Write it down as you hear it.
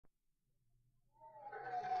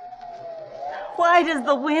Why does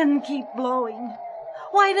the wind keep blowing?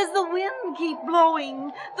 Why does the wind keep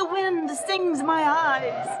blowing? The wind stings my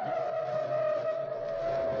eyes.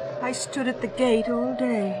 I stood at the gate all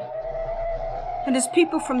day, and as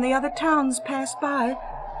people from the other towns passed by,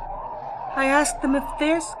 I asked them if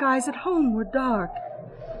their skies at home were dark.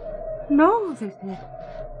 No, they said.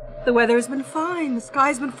 The weather has been fine. The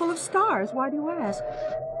sky's been full of stars. Why do you ask?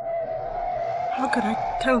 How could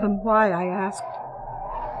I tell them why I asked?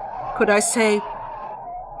 Could I say,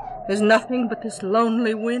 there's nothing but this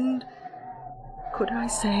lonely wind? Could I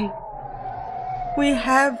say, we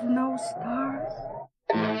have no stars?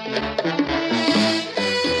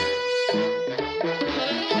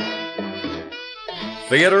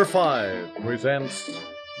 Theater 5 presents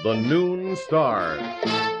The Noon Stars.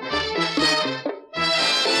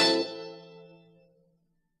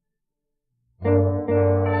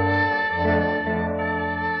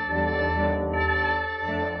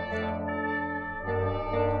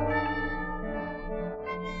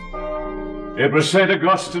 It was St.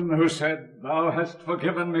 Augustine who said, "Thou hast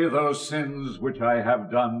forgiven me those sins which I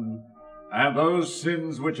have done, and those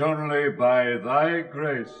sins which only by thy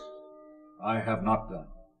grace I have not done."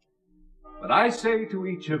 But I say to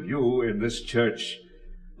each of you in this church,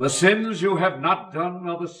 the sins you have not done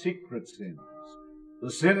are the secret sins,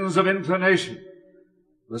 the sins of inclination,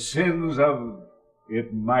 the sins of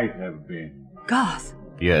it might have been. Garth.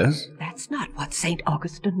 Yes? That's not what St.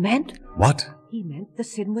 Augustine meant. What? He meant the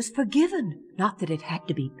sin was forgiven, not that it had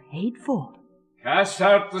to be paid for. Cast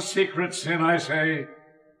out the secret sin, I say.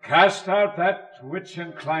 Cast out that which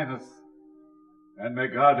inclineth. And may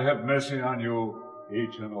God have mercy on you,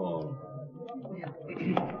 each and all.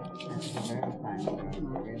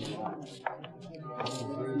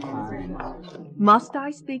 Must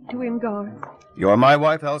I speak to him, Garth? You're my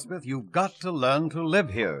wife, Elspeth. You've got to learn to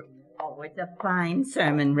live here. Oh, it's a fine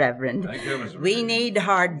sermon, Reverend. Thank you, Miss We need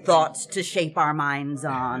hard thoughts to shape our minds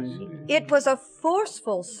on. It was a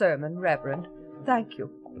forceful sermon, Reverend. Thank you.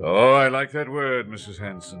 Oh, I like that word, Mrs.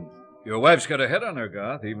 Hanson. Your wife's got a head on her,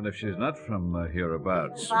 Garth, even if she's not from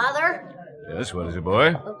hereabouts. Father? Yes, what is it,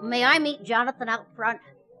 boy? May I meet Jonathan out front?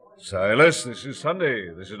 Silas, this is Sunday.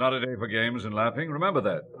 This is not a day for games and laughing. Remember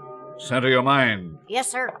that. Center your mind.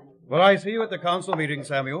 Yes, sir. Will I see you at the council meeting,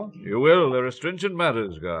 Samuel? You will. They're stringent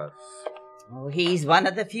matters, Garth. Oh, he's one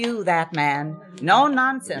of the few, that man. No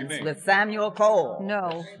nonsense with Samuel Cole.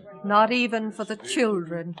 No, not even for the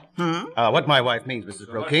children. What my wife means, Mrs.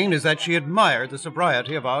 Brokeen, is that she admired the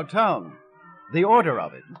sobriety of our town. The order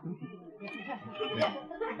of it.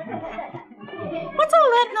 What's all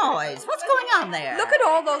that noise? What's going on there? Look at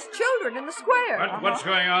all those children in the square. What's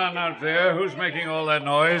going on out there? Who's making all that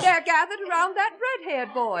noise? They're gathered around that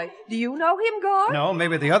red-haired boy. Do you know him, Garth? No,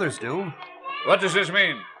 maybe the others do. What does this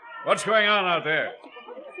mean? What's going on out there?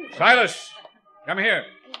 Silas, come here.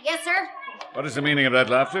 Yes, sir. What is the meaning of that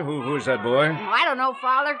laughter? Who is that boy? Oh, I don't know,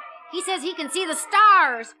 Father. He says he can see the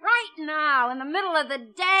stars right now. In the middle of the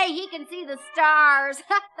day, he can see the stars.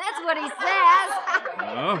 That's what he says.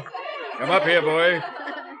 Oh, come up here, boy.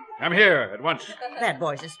 Come here at once. That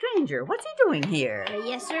boy's a stranger. What's he doing here?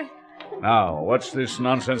 Yes, sir. Now, what's this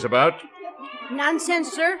nonsense about?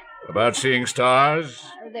 Nonsense, sir. About seeing stars?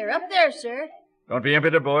 They're up there, sir. Don't be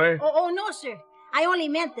impudent, boy. Oh, no, sir. I only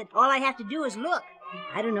meant that all I have to do is look.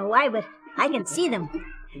 I don't know why, but I can see them.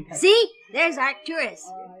 See? There's Arcturus.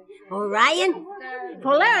 Orion.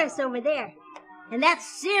 Polaris over there. And that's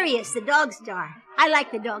Sirius, the dog star. I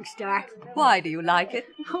like the dog star. Why do you like it?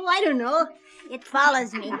 Oh, I don't know. It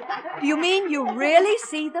follows me. Do you mean you really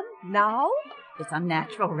see them now? It's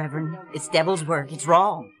unnatural, Reverend. It's devil's work. It's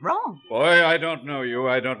wrong. Wrong. Boy, I don't know you.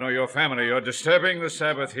 I don't know your family. You're disturbing the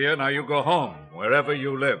Sabbath here. Now you go home, wherever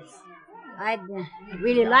you live. I'd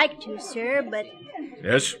really like to, sir, but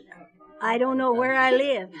Yes? I don't know where I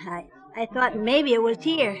live. I thought maybe it was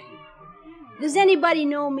here. Does anybody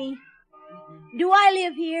know me? Do I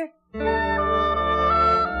live here?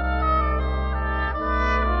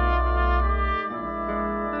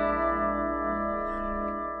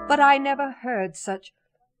 But I never heard such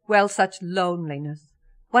loneliness.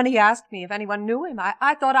 When he asked me if anyone knew him,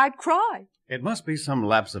 I thought I'd cry. It must be some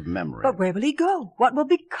lapse of memory. But where will he go? What will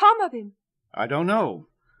become of him? I don't know.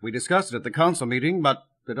 We discussed it at the council meeting, but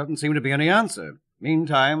there doesn't seem to be any answer.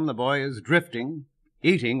 Meantime, the boy is drifting,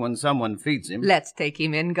 eating when someone feeds him. Let's take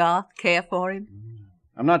him in, Garth. Care for him.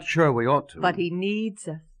 I'm not sure we ought to. But he needs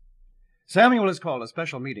us. Samuel has called a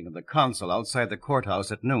special meeting of the council outside the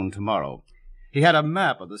courthouse at noon tomorrow. He had a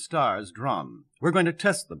map of the stars drawn. We're going to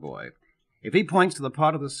test the boy. If he points to the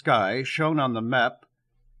part of the sky shown on the map,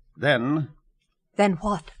 then... Then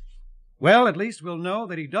what? Well, at least we'll know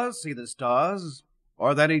that he does see the stars,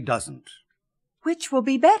 or that he doesn't. Which will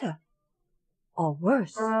be better? Or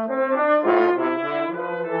worse?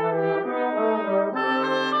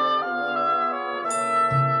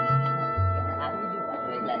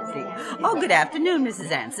 Oh, good afternoon,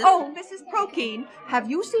 Mrs. Anson. Oh, Mrs. Prokeen, have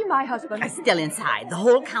you seen my husband? Still inside, the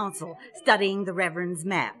whole council, studying the Reverend's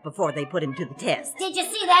map before they put him to the test. Did you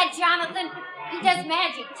see that, Jonathan? He does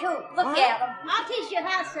magic, too. Look at him. I'll teach you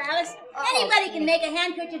how, Silas. Anybody can make a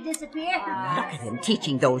handkerchief disappear. Look at him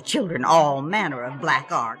teaching those children all manner of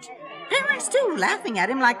black art. Parents, too, laughing at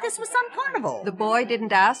him like this was some carnival. The boy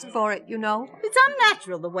didn't ask for it, you know. It's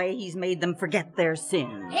unnatural the way he's made them forget their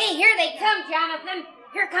sins. Hey, here they come, Jonathan.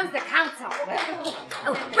 Here comes the council.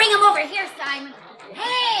 Oh, bring them over here, Simon.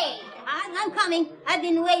 Hey! I'm coming. I've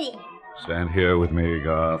been waiting. Stand here with me,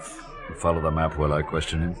 Garth. Follow the map while I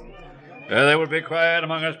question him. They will be quiet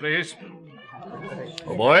among us, please.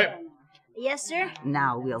 Oh, boy. Yes, sir?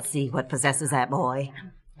 Now we'll see what possesses that boy.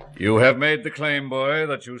 You have made the claim, boy,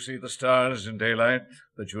 that you see the stars in daylight,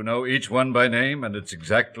 that you know each one by name and its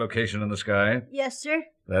exact location in the sky. Yes, sir.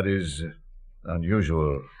 That is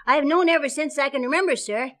unusual. I have known ever since I can remember,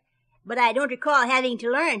 sir. But I don't recall having to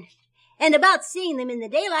learn. And about seeing them in the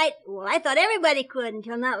daylight, well, I thought everybody could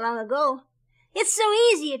until not long ago. It's so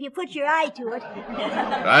easy if you put your eye to it.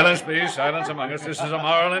 Silence, please. Silence among us. This is a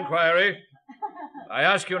moral inquiry. I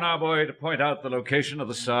ask you now, boy, to point out the location of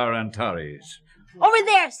the star Antares. Over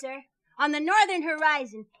there, sir. On the northern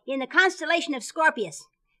horizon, in the constellation of Scorpius.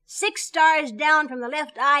 6 stars down from the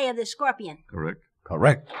left eye of the scorpion. Correct.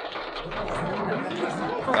 Correct.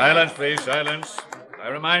 Silence, please. Silence. I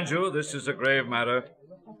remind you, this is a grave matter.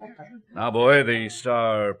 Now, boy, the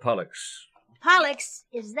star Pollux. Pollux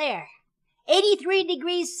is there. 83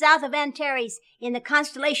 degrees south of Antares in the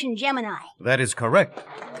constellation Gemini. That is correct.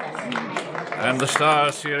 And the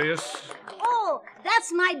star Sirius. Oh,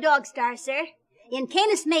 that's my dog star, sir. In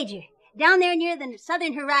Canis Major, down there near the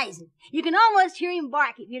southern horizon. You can almost hear him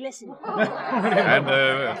bark if you listen. And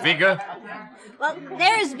Vega. Well,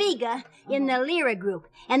 there's Vega in the Lyra group.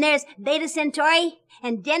 And there's Beta Centauri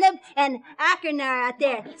and Deneb and Achernar out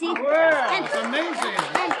there. See? That's amazing.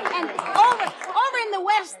 And over in the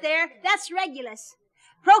west there, that's Regulus.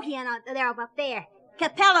 Procyon out there up there.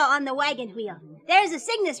 Capella on the wagon wheel. There's the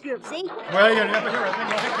Cygnus group, see? Well, you never hear a thing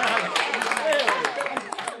like that.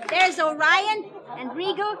 There's Orion and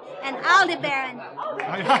Regal and Aldebaran.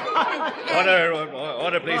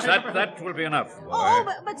 Order, please. That will be enough. Boy. Oh,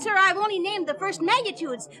 but sir, I've only named the first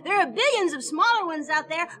magnitudes. There are billions of smaller ones out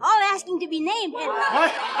there, all asking to be named. And...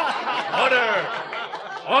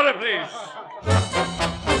 Order, please.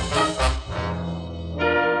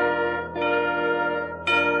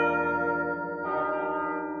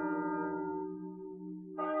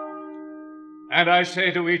 And I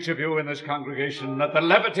say to each of you in this congregation that the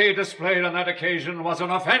levity displayed on that occasion was an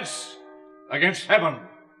offense against heaven.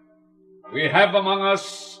 We have among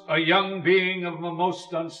us a young being of a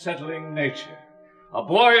most unsettling nature, a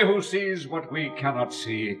boy who sees what we cannot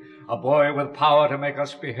see, a boy with power to make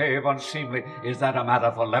us behave unseemly. Is that a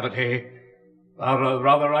matter for levity?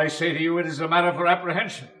 Rather, I say to you, it is a matter for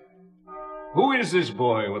apprehension. Who is this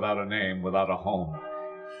boy without a name, without a home?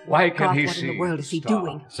 Why can he what see in the world is he stars?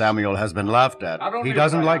 doing? Samuel has been laughed at. He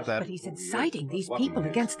doesn't like that. But he's inciting these people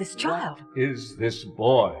against this child. Is this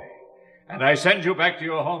boy? And I send you back to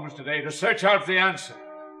your homes today to search out the answer,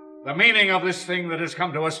 the meaning of this thing that has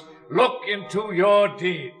come to us. Look into your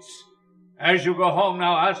deeds. As you go home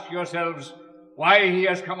now, ask yourselves why he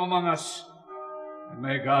has come among us. And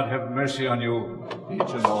may God have mercy on you, each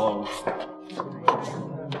and all.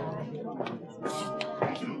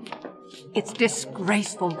 It's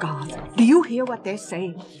disgraceful, God. Do you hear what they're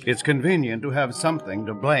saying? It's convenient to have something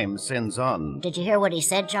to blame sins on. Did you hear what he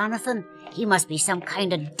said, Jonathan? He must be some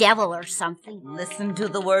kind of devil or something. Listen to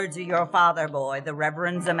the words of your father, boy. The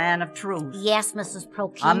Reverend's a man of truth. Yes, Mrs. A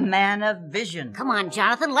Prokeen. man of vision. Come on,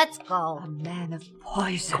 Jonathan, let's go. A man of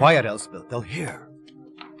poison. Quiet, Elspeth. They'll hear.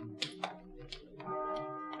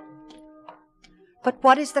 But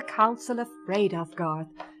what is the council afraid of, Garth?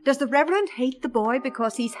 Does the Reverend hate the boy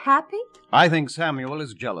because he's happy? I think Samuel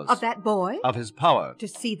is jealous. Of that boy? Of his power. To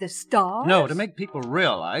see the stars? No, to make people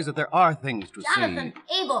realize that there are things to Jonathan,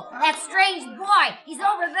 see. Abel, that strange boy, he's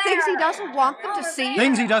over there. Things he doesn't want them to see?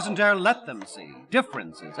 Things he doesn't dare let them see.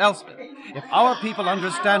 Differences, Elspeth. If our people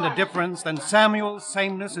understand a difference, then Samuel's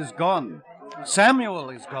sameness is gone. Samuel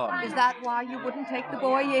is gone. Is that why you wouldn't take the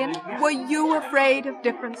boy in? Were you afraid of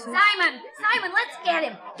differences? Simon, let's get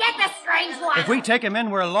him. Get the strange one. If we take him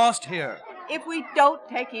in, we're lost here. If we don't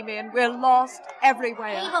take him in, we're lost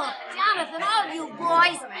everywhere. Abel, Jonathan, all you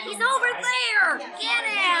boys, he's over there. Get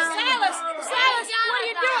him. Silas, what are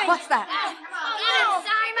you doing? What's that? Get him,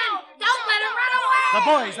 Simon. Don't let him run The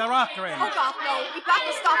boys, they're after him. Oh, God, no. We've got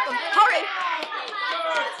to stop them. Hurry.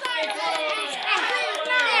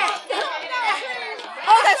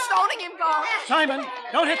 Oh, they're stoning him, Gar. Simon,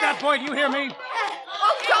 don't hit that boy. Do you hear me?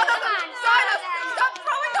 Oh, Jonathan, Silas, stop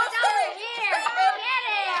throwing those stones.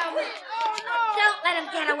 Don't let him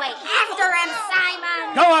get away. After him,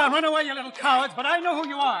 Simon. Go on, run away, you little cowards, but I know who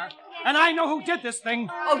you are. And I know who did this thing.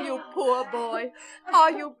 Oh, you poor boy.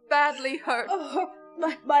 Are you badly hurt? Oh,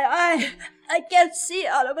 my eye. I can't see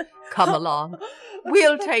out of it. Come along.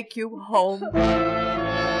 We'll take you home.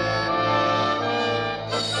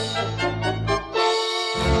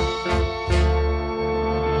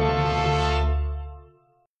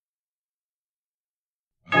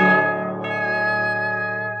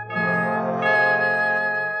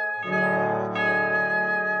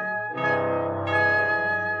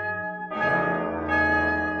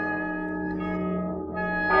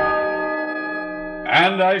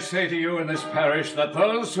 And I say to you in this parish that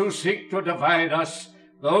those who seek to divide us,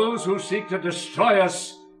 those who seek to destroy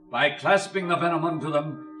us by clasping the venom unto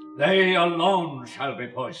them, they alone shall be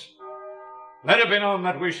poisoned. Let it be known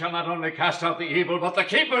that we shall not only cast out the evil, but the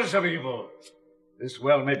keepers of evil. This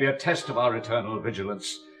well may be a test of our eternal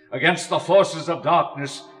vigilance against the forces of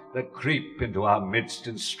darkness that creep into our midst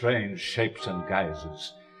in strange shapes and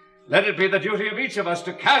guises. Let it be the duty of each of us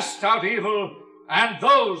to cast out evil and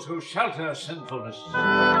those who shelter sinfulness.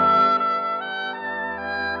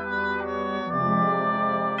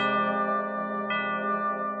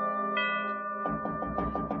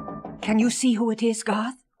 Can you see who it is,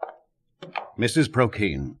 Garth? Mrs.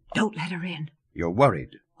 Prokeen. Don't let her in. You're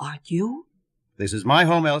worried. Aren't you? This is my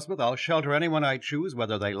home, Elspeth. I'll shelter anyone I choose,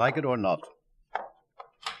 whether they like it or not.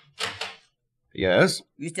 Yes?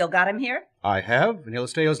 You still got him here? I have, and he'll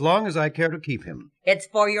stay as long as I care to keep him. It's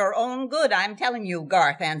for your own good, I'm telling you,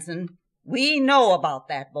 Garth Anson. We know about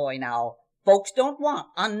that boy now. Folks don't want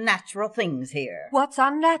unnatural things here. What's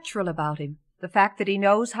unnatural about him? The fact that he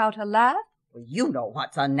knows how to laugh? Well, you know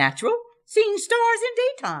what's unnatural. Seeing stars in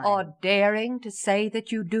daytime. Or daring to say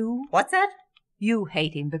that you do? What's that? You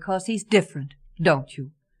hate him because he's different, don't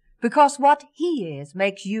you? Because what he is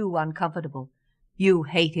makes you uncomfortable. You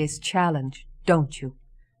hate his challenge, don't you?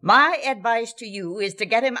 My advice to you is to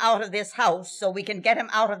get him out of this house so we can get him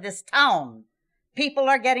out of this town. People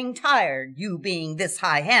are getting tired, you being this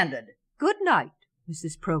high-handed. Good night,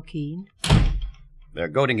 Mrs. Prokeen. They're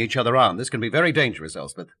goading each other on. This can be very dangerous,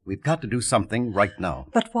 Elspeth. We've got to do something right now.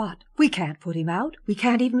 But what? We can't put him out. We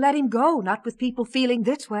can't even let him go, not with people feeling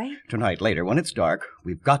this way. Tonight, later, when it's dark,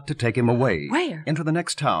 we've got to take him away. Where? Into the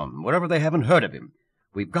next town, wherever they haven't heard of him.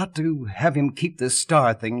 We've got to have him keep this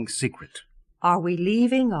star thing secret. Are we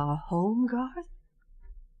leaving our home, Garth?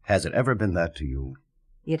 Has it ever been that to you?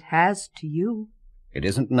 It has to you. It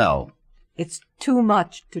isn't now. It's too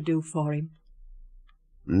much to do for him.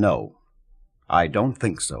 No, I don't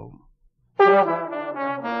think so.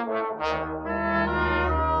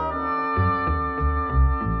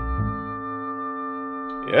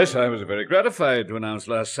 Yes, I was very gratified to announce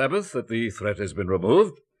last Sabbath that the threat has been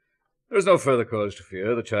removed. There is no further cause to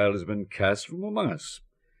fear. The child has been cast from among us.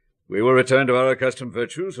 We will return to our accustomed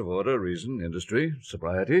virtues of order, reason, industry,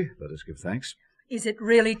 sobriety. Let us give thanks. Is it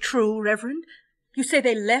really true, Reverend? You say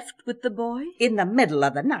they left with the boy? In the middle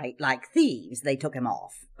of the night, like thieves, they took him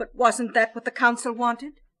off. But wasn't that what the council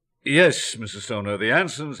wanted? Yes, Mrs. Stoner, the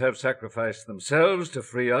Ansons have sacrificed themselves to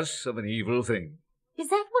free us of an evil thing. Is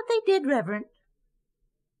that what they did, Reverend?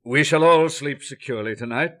 We shall all sleep securely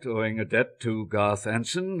tonight, owing a debt to Garth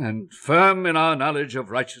Anson, and firm in our knowledge of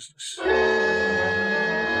righteousness.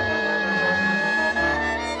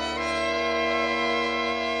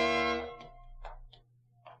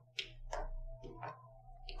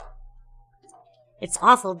 It's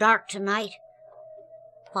awful dark tonight.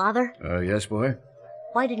 Father? Yes, boy?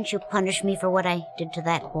 Why didn't you punish me for what I did to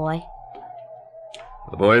that boy?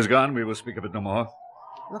 The boy is gone. We will speak of it no more.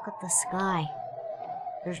 Look at the sky.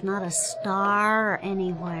 There's not a star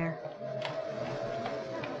anywhere.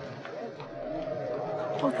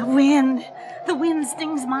 Oh, the wind. The wind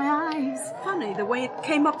stings my eyes. Funny, the way it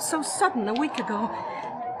came up so sudden a week ago.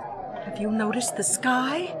 Have you noticed the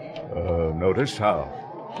sky? Notice how?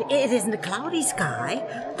 It isn't a cloudy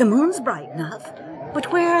sky. The moon's bright enough.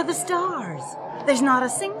 But where are the stars? There's not a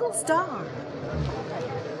single star.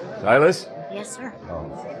 Silas? Yes, sir.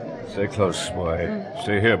 Oh, stay close, boy.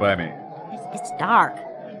 Stay here by me. It's dark.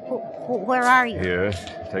 Where are you? Here.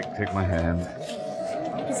 Take my hand.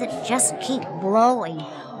 Why does it just keep blowing?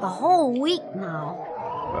 The whole week now.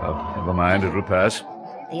 Well, never mind. It will pass.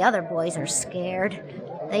 The other boys are scared.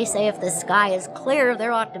 They say if the sky is clear,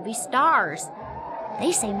 there ought to be stars.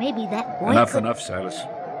 They say maybe that boy Enough, Silas.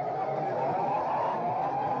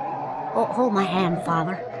 Oh, hold my hand,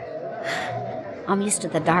 Father. I'm used to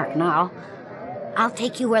the dark now. I'll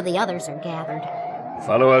take you where the others are gathered.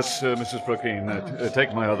 Follow us, Mrs. Plotline.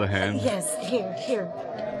 Take my other hand. Yes, here.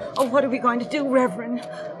 Oh, what are we going to do, Reverend?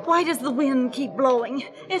 Why does the wind keep blowing?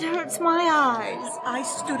 It hurts my eyes. I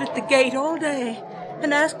stood at the gate all day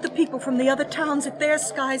and asked the people from the other towns if their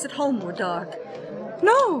skies at home were dark.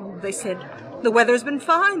 No, they said. The weather's been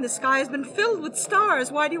fine. The sky has been filled with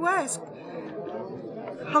stars. Why do you ask?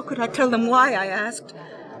 How could I tell them why I asked?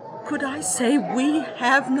 Could I say we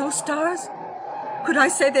have no stars? Could I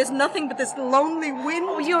say there's nothing but this lonely wind?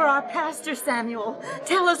 Oh, you're our pastor, Samuel.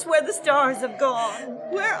 Tell us where the stars have gone.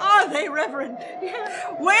 Where are they, Reverend?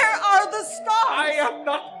 Where are the stars? I am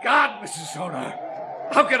not God, Mrs. Sonar.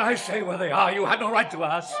 How can I say where they are? You had no right to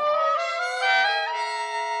ask.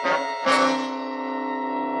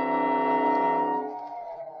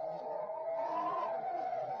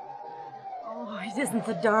 Oh, it isn't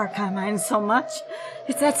the dark I mind so much.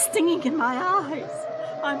 It's that stinging in my eyes.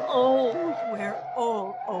 I'm old. We're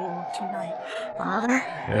all old tonight. Father?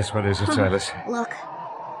 Yes, what is it, Silas? Look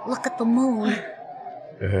at the moon.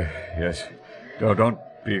 Yes. Don't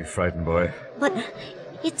be frightened, boy. But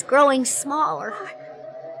it's growing smaller.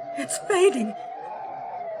 It's fading.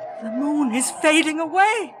 The moon is fading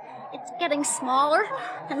away. It's getting smaller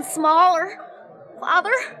and smaller.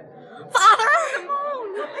 Father? The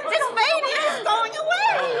moon! It's fading! It's going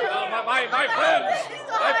away! My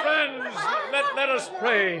friends, let us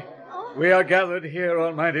pray. We are gathered here,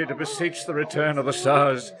 Almighty, to beseech the return of the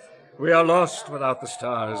stars. We are lost without the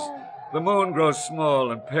stars. The moon grows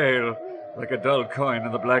small and pale, like a dull coin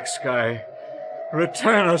in the black sky.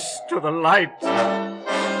 Return us to the light.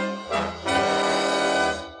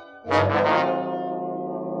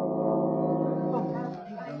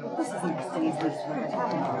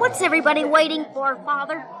 What's everybody waiting for,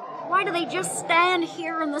 Father? Why do they just stand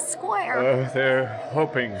here in the square? They're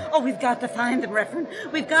hoping. Oh, we've got to find them, Reverend.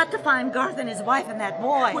 We've got to find Garth and his wife and that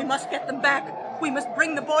boy. We must get them back. We must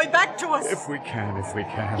bring the boy back to us. If we can.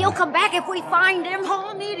 He'll come back if we find him. Call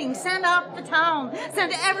a meeting. Send out the town.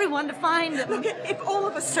 Send everyone to find him. Look, if all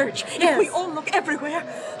of us search, Yes. if we all look everywhere,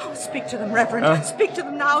 speak to them, Reverend. Speak to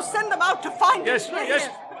them now. Send them out to find Yes. him.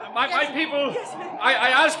 My people, I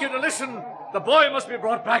ask you to listen. The boy must be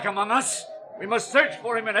brought back among us. We must search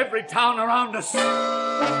for him in every town around us.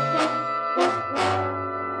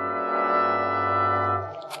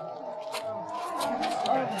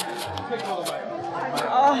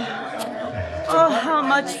 Oh, how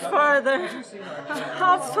much further?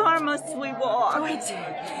 How far must we walk? Oh, it's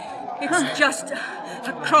just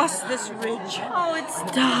across this ridge. Oh, it's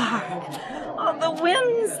dark. Oh, the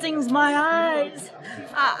wind stings my eyes.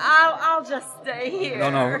 I'll just stay here.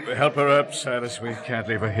 No, help her up, Silas. We can't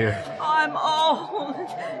leave her here. I'm old.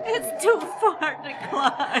 It's too far to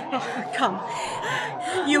climb. Come.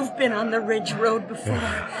 You've been on the ridge road before.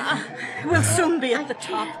 We'll soon be at the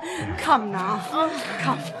top. Come now.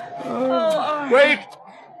 Come. Wait!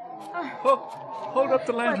 Hold up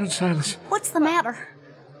the lantern, Silas. What's the matter?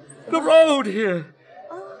 The road here.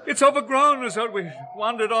 It's overgrown as though we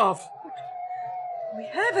wandered off. We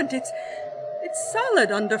haven't. It's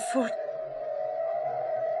solid underfoot.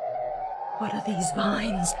 What are these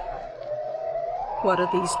vines? What are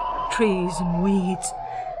these trees and weeds?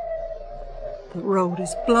 The road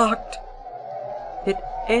is blocked. It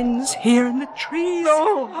ends here in the trees.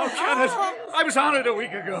 No, how can it? I was on it a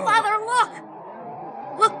week ago. Father, look!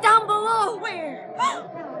 Look down below! Where?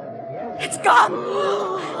 It's gone!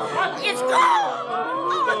 It's gone!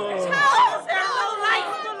 The town! There's no light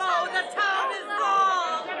below. The town is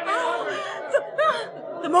gone.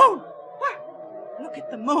 The moon! What? Look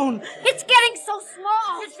at the moon. It's getting so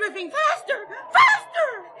small! It's drifting faster. Faster!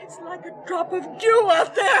 It's like a drop of dew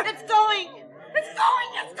out there. It's going. It's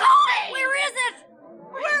going. It's going. Where is it?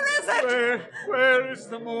 Where is it? Where is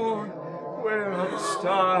the moon? Where are the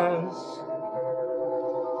stars?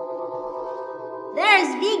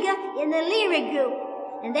 There's Vega in the Lyrigu,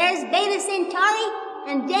 and there's Beta Centauri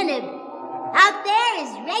and Deneb. Out there is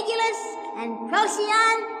Regulus and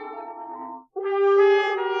Procyon.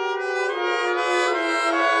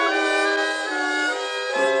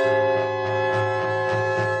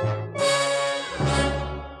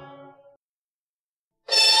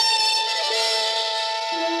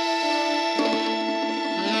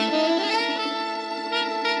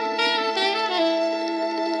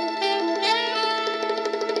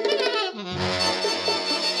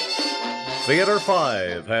 Theater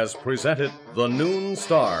 5 has presented The Noon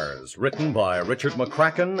Stars, written by Richard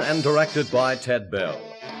McCracken and directed by Ted Bell.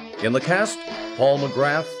 In the cast, Paul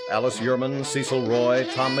McGrath, Alice Yourman, Cecil Roy,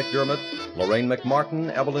 Tom McDermott, Lorraine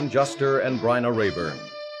MacMartin, Evelyn Juster, and Bryna Raeburn.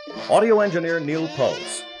 Audio engineer Neil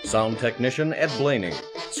Pulse. Sound technician Ed Blaney.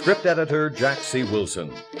 Script editor Jack C.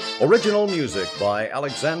 Wilson. Original music by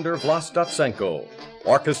Alexander Vlastotsenko.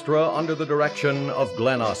 Orchestra under the direction of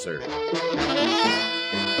Glenn Osser.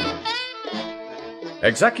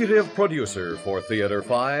 Executive producer for Theater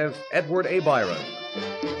 5, Edward A. Byron.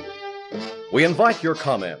 We invite your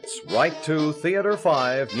comments. Write to Theater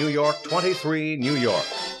 5, New York 23, New York.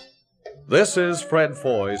 This is Fred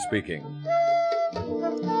Foy speaking.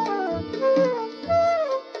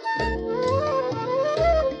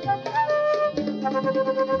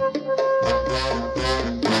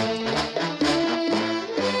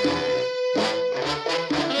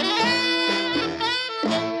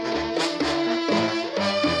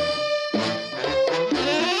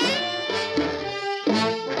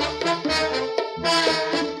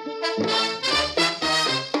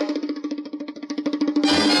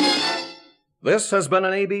 This has been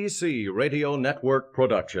an ABC Radio Network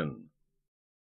production.